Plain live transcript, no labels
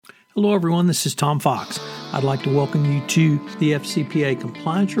Hello, everyone. This is Tom Fox. I'd like to welcome you to the FCPA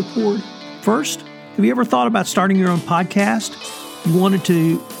Compliance Report. First, have you ever thought about starting your own podcast? You wanted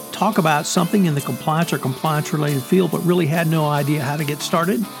to talk about something in the compliance or compliance-related field, but really had no idea how to get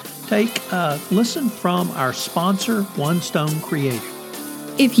started? Take a listen from our sponsor, One Stone Creative.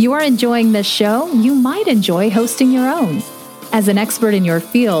 If you are enjoying this show, you might enjoy hosting your own. As an expert in your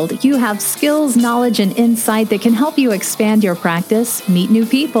field, you have skills, knowledge, and insight that can help you expand your practice, meet new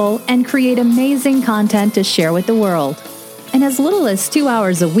people, and create amazing content to share with the world. In as little as 2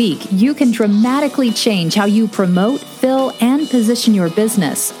 hours a week, you can dramatically change how you promote, fill, and position your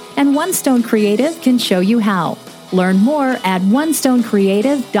business. And One Stone Creative can show you how. Learn more at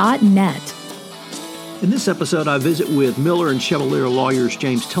onestonecreative.net. In this episode, I visit with Miller and Chevalier lawyers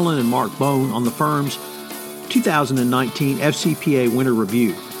James Tillin and Mark Bone on the firm's 2019 FCPA Winter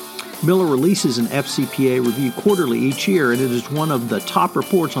Review. Miller releases an FCPA review quarterly each year, and it is one of the top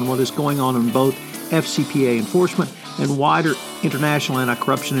reports on what is going on in both FCPA enforcement and wider international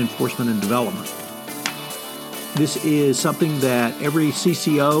anti-corruption enforcement and development. This is something that every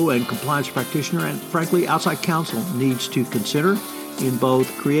CCO and compliance practitioner and, frankly, outside counsel needs to consider in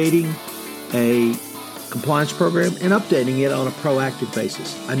both creating a compliance program and updating it on a proactive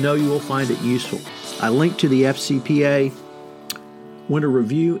basis. I know you will find it useful. I link to the FCPA Winter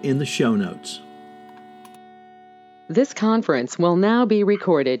Review in the show notes. This conference will now be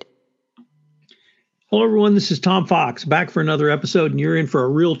recorded. Hello, everyone. This is Tom Fox, back for another episode, and you're in for a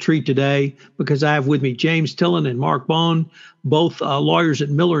real treat today because I have with me James Tillin and Mark Bone, both lawyers at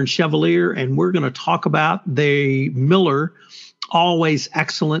Miller and Chevalier, and we're going to talk about the Miller Always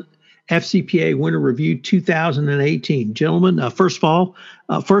Excellent FCPA Winter Review 2018. Gentlemen, first of all,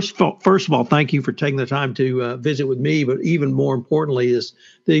 thank you for taking the time to visit with me. But even more importantly, is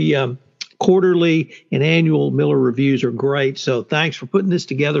the quarterly and annual Miller reviews are great. So thanks for putting this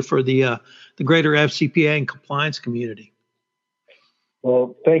together for the greater FCPA and compliance community.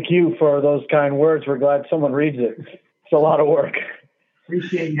 Well, thank you for those kind words. We're glad someone reads it. It's a lot of work.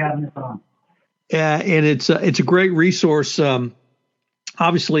 Appreciate you having us on. And it's a great resource.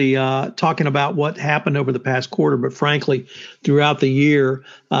 Obviously, talking about what happened over the past quarter, but frankly, throughout the year,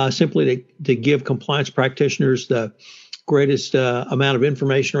 simply to give compliance practitioners the greatest amount of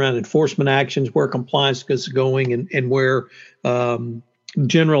information around enforcement actions, where compliance is going, and where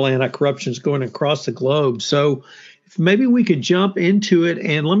general anti-corruption is going across the globe. So if maybe we could jump into it,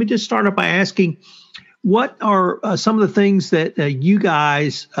 and let me just start up by asking, what are some of the things that you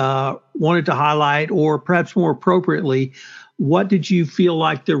guys wanted to highlight, or perhaps more appropriately, what did you feel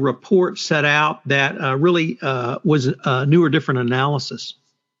like the report set out that really was a new or different analysis?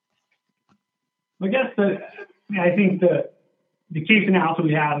 I guess I think the case analysis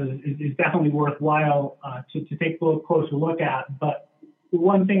we have is definitely worthwhile to take a little closer look at. But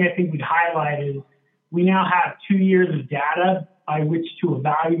one thing I think we'd highlight is we now have 2 years of data by which to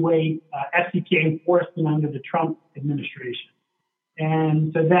evaluate FCPA enforcement under the Trump administration.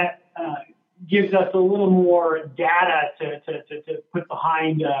 And so that gives us a little more data to put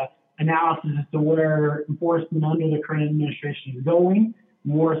behind analysis as to where enforcement under the current administration is going,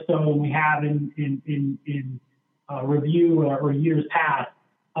 more so than we have in review or years past.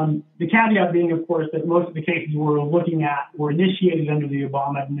 The caveat being, of course, that most of the cases we're looking at were initiated under the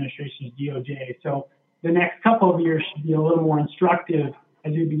Obama administration's DOJ. So the next couple of years should be a little more instructive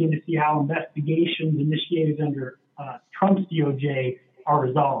as we begin to see how investigations initiated under Trump's DOJ are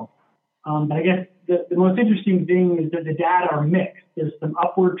resolved. But I guess the most interesting thing is that the data are mixed. There's some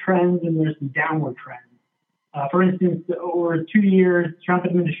upward trends and there's some downward trends. For instance, over 2 years, the Trump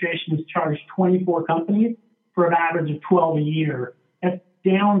administration has charged 24 companies for an average of 12 a year. That's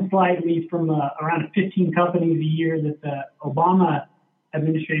down slightly from around 15 companies a year that the Obama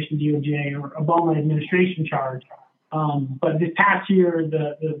administration DOJ or Obama administration charged. But this past year,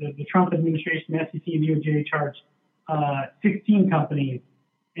 the Trump administration, SEC and DOJ charged 16 companies.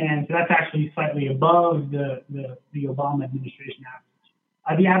 And so that's actually slightly above the Obama administration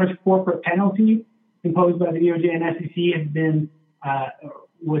average. The average corporate penalty imposed by the DOJ and SEC has been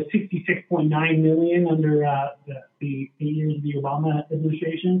was $66.9 million under the years of the Obama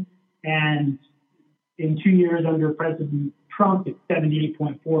administration, and in 2 years under President Trump, it's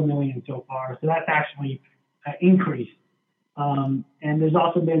 $78.4 million so far. So that's actually increased. And there's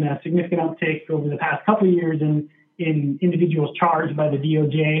also been a significant uptake over the past couple of years in individuals charged by the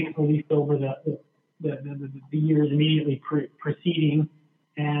DOJ, at least over the years immediately preceding.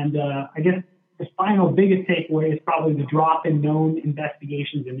 And I guess the final biggest takeaway is probably the drop in known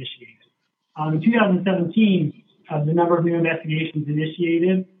investigations initiated. In 2017, the number of new investigations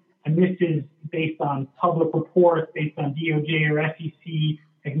initiated, and this is based on public reports, based on DOJ or SEC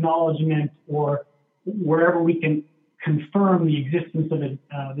acknowledgement or wherever we can confirm the existence of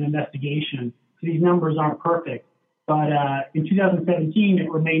the investigation. So these numbers aren't perfect. But in 2017, it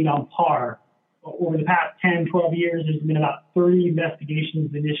remained on par. Over the past 10, 12 years, there's been about 30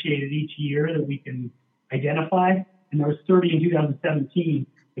 investigations initiated each year that we can identify. And there was 30 in 2017.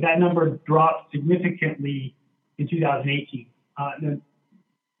 But that number dropped significantly in 2018.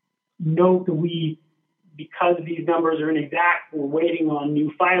 Note that because these numbers are inexact, we're waiting on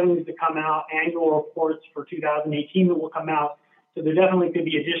new filings to come out, annual reports for 2018 that will come out. So there definitely could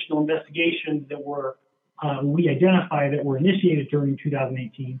be additional investigations that we identify that were initiated during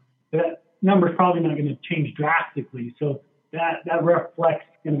 2018. But that number is probably not going to change drastically. So that reflects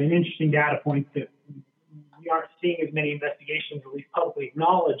kind of an interesting data point that we aren't seeing as many investigations, at least publicly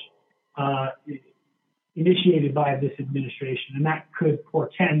acknowledged, initiated by this administration, and that could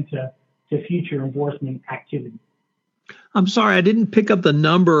portend to future enforcement activity. I'm sorry, I didn't pick up the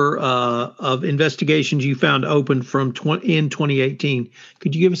number of investigations you found open in 2018.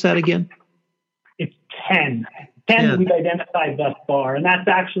 Could you give us that again? It's 10. 10 that we've identified thus far, and that's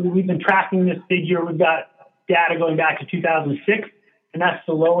actually, we've been tracking this figure. We've got data going back to 2006, and that's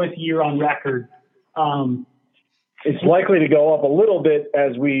the lowest year on record. It's likely to go up a little bit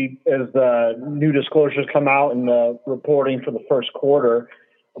as the new disclosures come out in the reporting for the first quarter,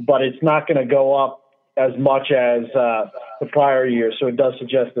 but it's not going to go up as much as the prior year. So it does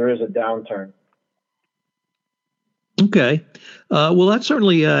suggest there is a downturn. Okay. Well, that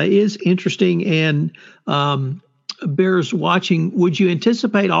certainly is interesting and bears watching. Would you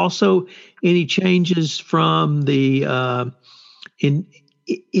anticipate also any changes from the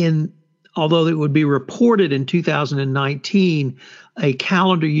although it would be reported in 2019, a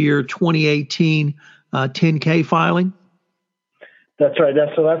calendar year 2018 10K filing? That's right.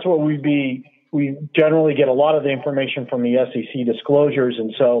 That's what we generally get a lot of the information from the SEC disclosures.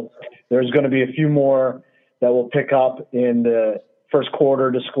 And so there's going to be a few more that will pick up in the first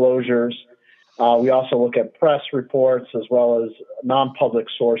quarter disclosures. We also look at press reports as well as non-public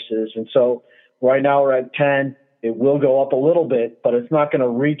sources. And so right now we're at 10. It will go up a little bit, but it's not going to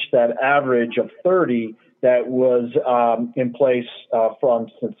reach that average of 30 that was in place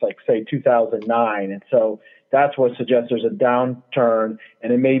since, say, 2009. And so that's what suggests there's a downturn,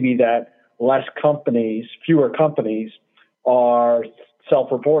 and it may be that fewer companies are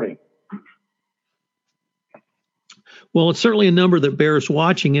self-reporting. Well, it's certainly a number that bears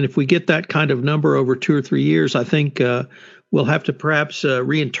watching, and if we get that kind of number over 2 or 3 years, I think we'll have to perhaps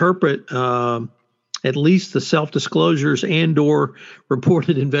reinterpret at least the self-disclosures and or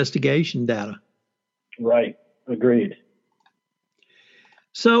reported investigation data. Right. Agreed.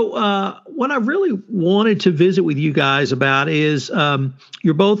 So what I really wanted to visit with you guys about is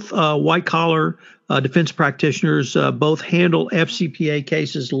you're both white-collar defense practitioners, both handle FCPA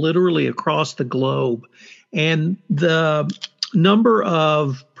cases literally across the globe. And the number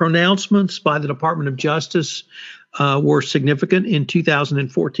of pronouncements by the Department of Justice were significant in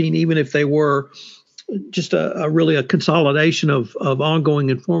 2014, even if they were just really a consolidation of ongoing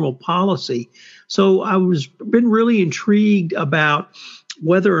informal policy. So I been really intrigued about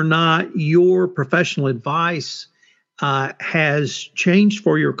whether or not your professional advice has changed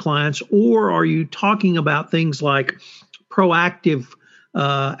for your clients, or are you talking about things like proactive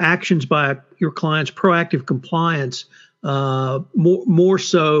actions by your clients, proactive compliance, more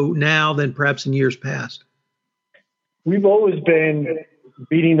so now than perhaps in years past? We've always been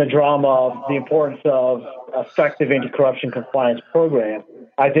beating the drum of the importance of effective anti-corruption compliance program.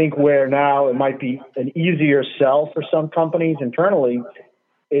 I think where now it might be an easier sell for some companies internally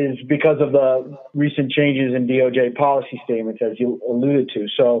is because of the recent changes in DOJ policy statements, as you alluded to.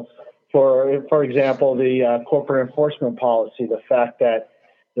 So, for example, the corporate enforcement policy, the fact that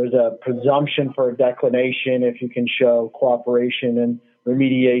there's a presumption for a declination if you can show cooperation and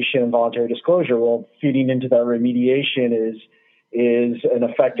remediation and voluntary disclosure. Well, feeding into that remediation is an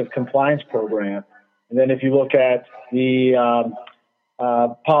effective compliance program. And then if you look at the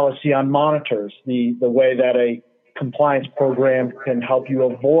policy on monitors, the way that a compliance program can help you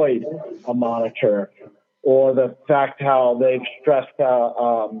avoid a monitor, or the fact how they've stressed,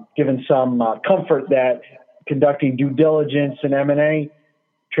 given some comfort that conducting due diligence and M&A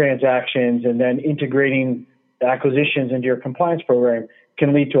transactions and then integrating acquisitions into your compliance program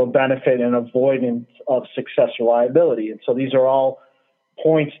can lead to a benefit and avoidance of successor liability. And so these are all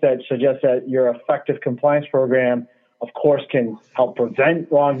points that suggest that your effective compliance program, of course, can help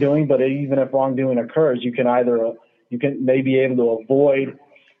prevent wrongdoing, but even if wrongdoing occurs, you may be able to avoid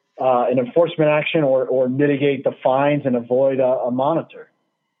an enforcement action or mitigate the fines and avoid a monitor.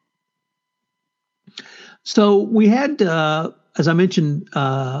 So we had as I mentioned,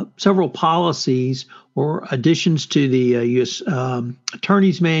 several policies or additions to the U.S.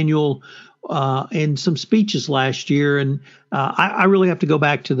 Attorney's Manual and some speeches last year. And I really have to go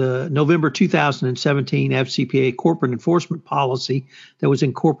back to the November 2017 FCPA corporate enforcement policy that was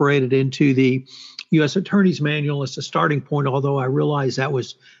incorporated into the U.S. Attorney's Manual as a starting point, although I realize that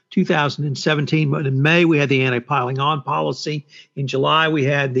was 2017. But in May, we had the anti-piling on policy. In July, we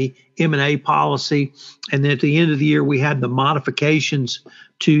had the M&A policy. And then at the end of the year, we had the modifications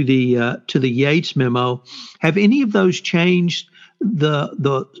to the Yates memo. Have any of those changed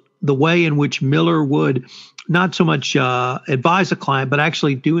the way in which Miller would not so much advise a client, but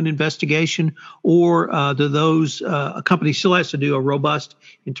actually do an investigation? Or do those a company still has to do a robust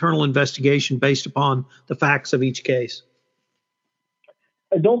internal investigation based upon the facts of each case?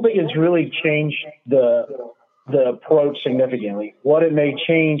 I don't think it's really changed the approach significantly. What it may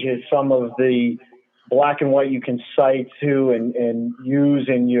change is some of the black and white you can cite to and use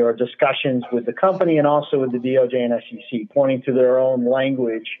in your discussions with the company and also with the DOJ and SEC, pointing to their own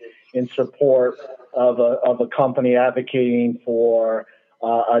language in support of a company advocating for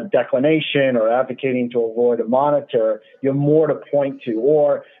a declination or advocating to avoid a monitor. You have more to point to.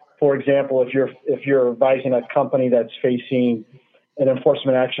 Or, for example, if you're advising a company that's facing an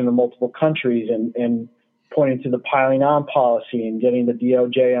enforcement action in multiple countries and pointing to the piling on policy and getting the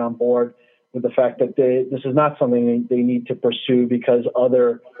DOJ on board with the fact that this is not something they need to pursue because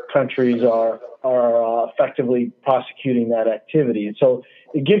other countries are effectively prosecuting that activity. And so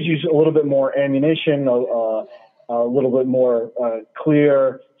it gives you a little bit more ammunition, a little bit more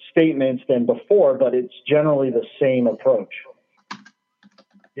clear statements than before, but it's generally the same approach.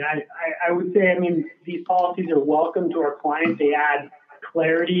 Yeah, I would say, I mean, these policies are welcome to our clients. They add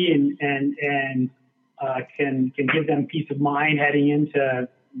clarity and can give them peace of mind heading into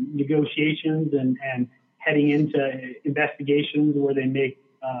negotiations and heading into investigations where they make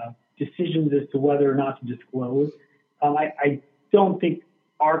decisions as to whether or not to disclose. I don't think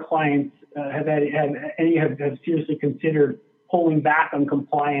our clients have seriously considered pulling back on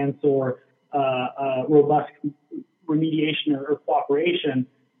compliance or robust remediation or cooperation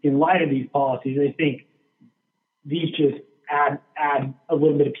in light of these policies. I think these just add a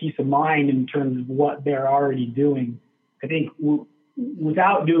little bit of peace of mind in terms of what they're already doing. I think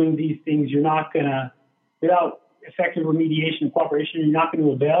without doing these things, without effective remediation and cooperation, you're not going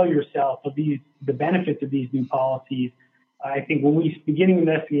to avail yourself of the benefits of these new policies. I think when we beginning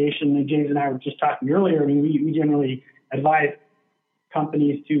investigation, and James and I were just talking earlier, I mean, we generally advise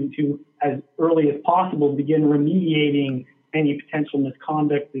companies to as early as possible begin remediating any potential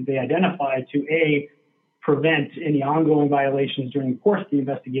misconduct that they identify to prevent any ongoing violations during the course of the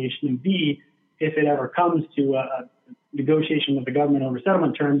investigation, and B, if it ever comes to a negotiation with the government over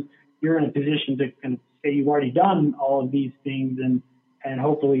settlement terms, you're in a position to kind of say you've already done all of these things, and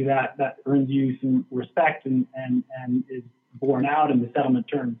hopefully that earns you some respect and is borne out in the settlement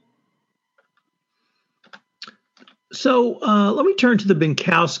terms. So let me turn to the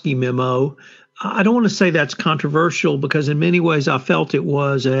Bienkowski memo. I don't want to say that's controversial because in many ways I felt it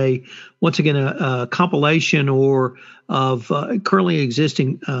was a compilation of currently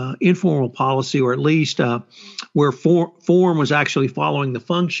existing informal policy, or at least where form was actually following the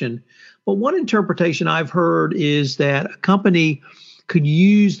function. But one interpretation I've heard is that a company could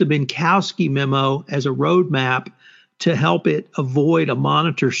use the Bienkowski memo as a roadmap to help it avoid a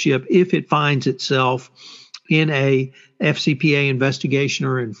monitorship if it finds itself in a FCPA investigation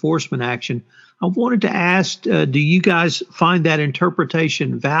or enforcement action. I wanted to ask, do you guys find that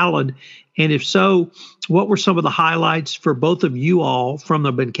interpretation valid? And if so, what were some of the highlights for both of you all from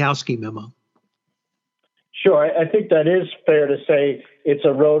the Bienkowski memo? Sure. I think that is fair to say it's a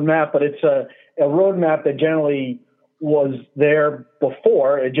roadmap, but it's a roadmap that generally was there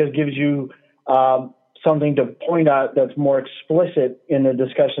before. It just gives you something to point out that's more explicit in the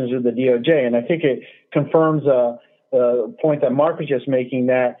discussions with the DOJ. And I think it confirms a point that Mark was just making,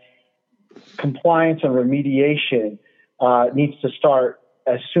 that compliance and remediation needs to start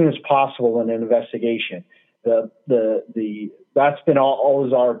as soon as possible in an investigation. That's been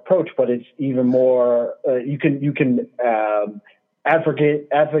always our approach, but it's even more. You can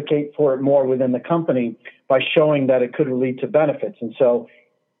advocate for it more within the company by showing that it could lead to benefits. And so,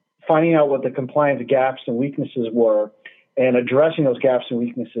 finding out what the compliance gaps and weaknesses were, and addressing those gaps and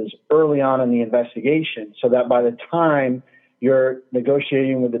weaknesses early on in the investigation, so that by the time you're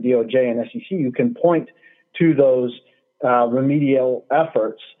negotiating with the DOJ and SEC, you can point to those remedial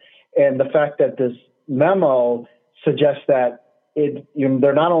efforts. And the fact that this memo suggests that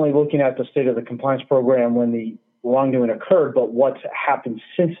they're not only looking at the state of the compliance program when the wrongdoing occurred, but what's happened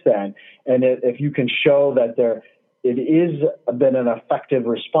since then. And if you can show that it is been an effective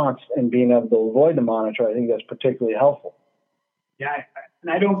response in being able to avoid the monitor. I think that's particularly helpful. Yeah,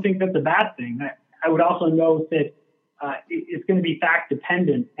 and I don't think that's a bad thing. I would also note that it's going to be fact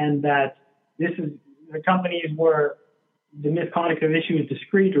dependent, and that this is the companies where the misconduct of issue is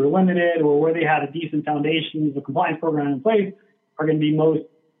discrete or limited, or where they had a decent foundation, the compliance program in place, are going to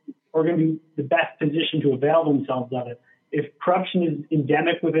be the best position to avail themselves of it. If corruption is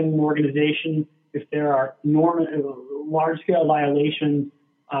endemic within an organization, if there are large-scale violations,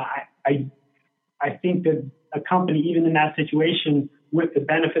 I think that a company, even in that situation, with the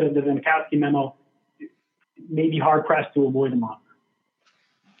benefit of the Vinkowski memo, may be hard-pressed to avoid the monitor.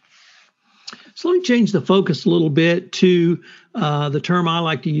 So let me change the focus a little bit to the term I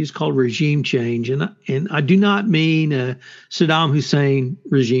like to use called regime change. And I do not mean Saddam Hussein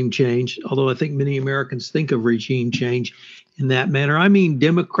regime change, although I think many Americans think of regime change in that manner. I mean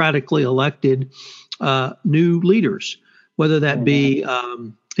democratically elected new leaders, whether that be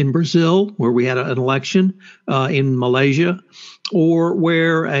in Brazil, where we had an election, in Malaysia, or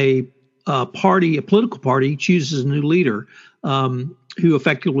where a political party chooses a new leader who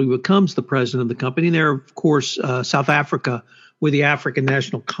effectively becomes the president of the company. And there, of course, South Africa, where the African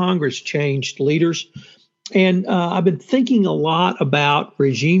National Congress changed leaders. And I've been thinking a lot about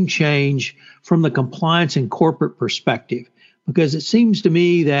regime change from the compliance and corporate perspective, because it seems to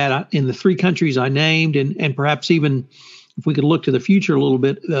me that in the three countries I named, and perhaps even if we could look to the future a little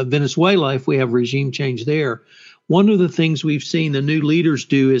bit, Venezuela, if we have regime change there, one of the things we've seen the new leaders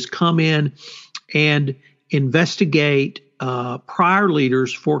do is come in and investigate prior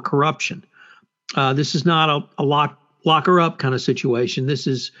leaders for corruption. This is not a lock her up kind of situation. This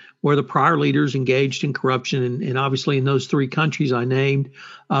is where the prior leaders engaged in corruption, and obviously in those three countries I named,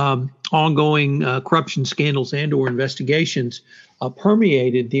 ongoing corruption scandals and or investigations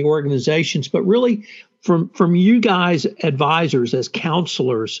permeated the organizations. But really, from you guys, advisors, as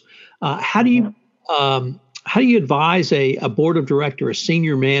counselors, how do you advise a board of director, a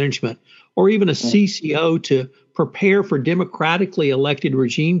senior management, or even a CCO to prepare for democratically elected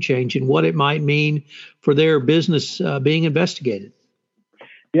regime change and what it might mean for their business being investigated?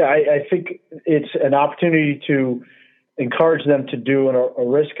 Yeah, I think it's an opportunity to encourage them to do a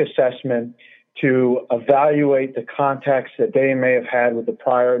risk assessment, to evaluate the context that they may have had with the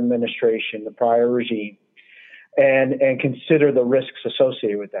prior administration, the prior regime, and consider the risks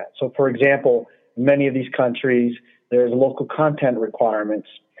associated with that. So, for example, in many of these countries, there's local content requirements,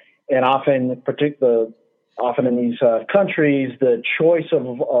 and often in these countries, the choice of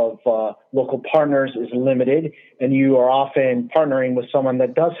local partners is limited, and you are often partnering with someone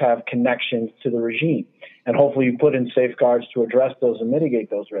that does have connections to the regime. And hopefully you put in safeguards to address those and mitigate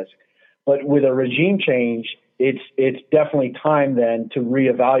those risks. But with a regime change, it's definitely time then to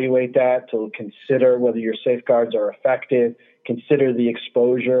reevaluate that, to consider whether your safeguards are effective, consider the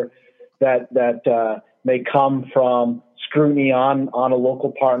exposure that may come from scrutiny on a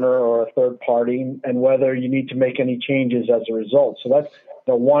local partner or a third party, and whether you need to make any changes as a result. So that's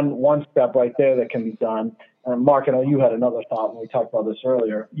the one step right there that can be done. Mark, I know you had another thought when we talked about this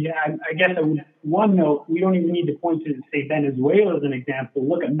earlier. Yeah, I guess one note, we don't even need to point to, say, Venezuela as an example.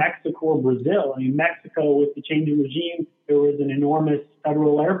 Look at Mexico or Brazil. I mean, Mexico, with the change in regime, there was an enormous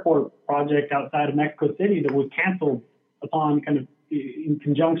federal airport project outside of Mexico City that was canceled upon kind of in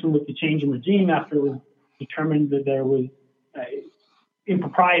conjunction with the change in regime after it was determined that there was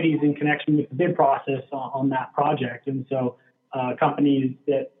improprieties in connection with the bid process on that project. And so companies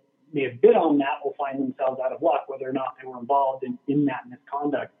that may have bid on that will find themselves out of luck, whether or not they were involved in that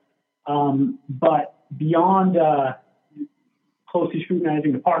misconduct. But beyond closely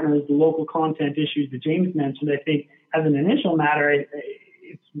scrutinizing the partners, the local content issues that James mentioned, I think as an initial matter,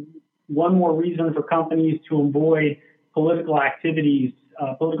 it's one more reason for companies to avoid political activities,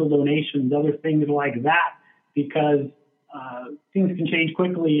 political donations, other things like that, because things can change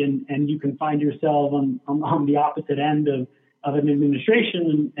quickly, and you can find yourself on the opposite end of an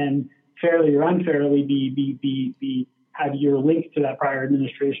administration and fairly or unfairly have your link to that prior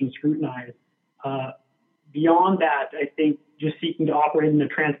administration scrutinized. Beyond that, I think just seeking to operate in a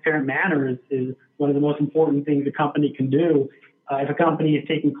transparent manner is one of the most important things a company can do. If a company is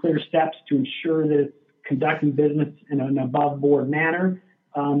taking clear steps to ensure that it's conducting business in an above-board manner,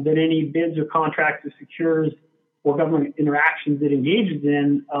 that any bids or contracts it secures or government interactions it engages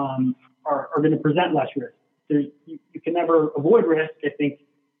in are going to present less risk. You can never avoid risk. I think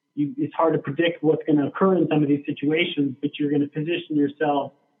it's hard to predict what's going to occur in some of these situations, but you're going to position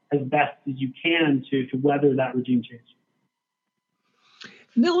yourself as best as you can to weather that regime change.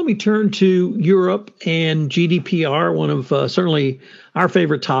 Now let me turn to Europe and GDPR, one of certainly our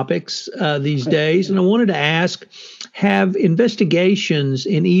favorite topics these days. And I wanted to ask, have investigations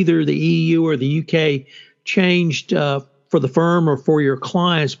in either the EU or the UK changed for the firm or for your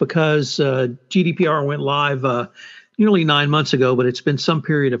clients? Because GDPR went live nearly 9 months ago, but it's been some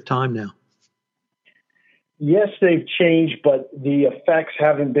period of time now. Yes, they've changed, but the effects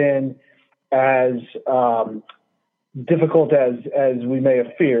haven't been as difficult as we may have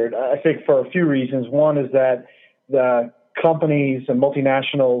feared. I think for a few reasons. One is that the companies and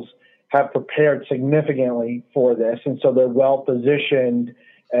multinationals have prepared significantly for this, and so they're well positioned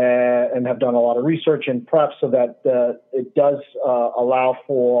and have done a lot of research and prep so that it does allow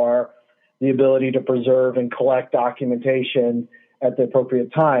for the ability to preserve and collect documentation at the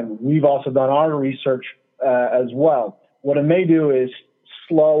appropriate time. We've also done our research as well. What it may do is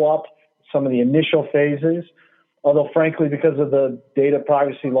slow up some of the initial phases, although frankly, because of the data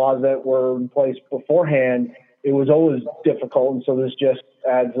privacy laws that were in place beforehand, it was always difficult, and so this just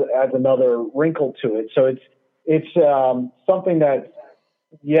adds another wrinkle to it. So it's something that,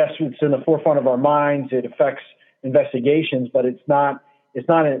 yes, it's in the forefront of our minds. It affects investigations, but it's not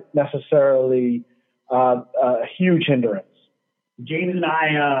necessarily a huge hindrance. James and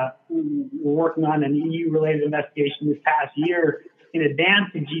I were working on an EU-related investigation this past year in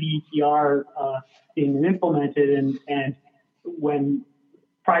advance of GDPR being implemented, and when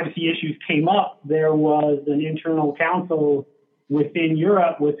privacy issues came up, there was an internal counsel within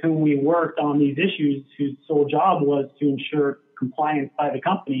Europe with whom we worked on these issues, whose sole job was to ensure compliance by the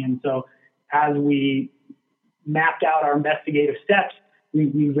company. And so as we mapped out our investigative steps,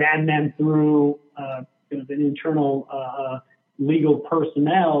 we ran them through an internal legal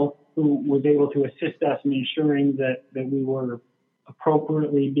personnel who was able to assist us in ensuring that we were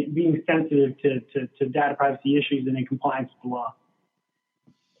appropriately being sensitive to data privacy issues and in compliance with the law.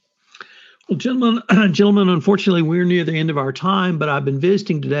 Well, gentlemen, unfortunately, we're near the end of our time, but I've been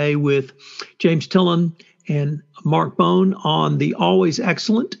visiting today with James Tillon and Mark Bone on the always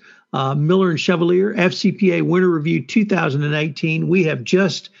excellent Miller and Chevalier FCPA Winter Review 2018. We have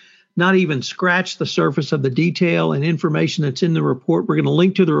just not even scratched the surface of the detail and information that's in the report. We're going to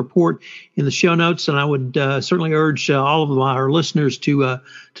link to the report in the show notes, and I would certainly urge all of our listeners to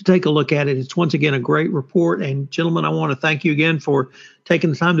take a look at it. It's once again a great report. And gentlemen, I want to thank you again for taking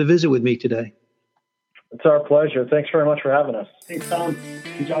the time to visit with me today. It's our pleasure. Thanks very much for having us. Thanks, Tom.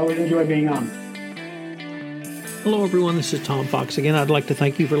 I always enjoy being on. Hello, everyone. This is Tom Fox again. I'd like to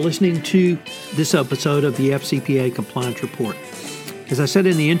thank you for listening to this episode of the FCPA Compliance Report. As I said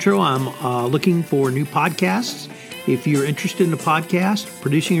in the intro, I'm looking for new podcasts. If you're interested in a podcast,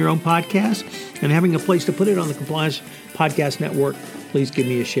 producing your own podcast, and having a place to put it on the Compliance Podcast Network, please give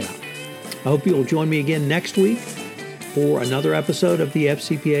me a shout. I hope you'll join me again next week for another episode of the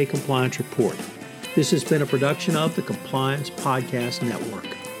FCPA Compliance Report. This has been a production of the Compliance Podcast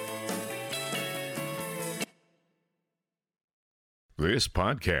Network. This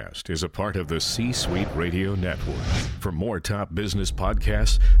podcast is a part of the C-Suite Radio Network. For more top business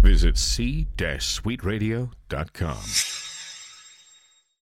podcasts, visit c-suiteradio.com.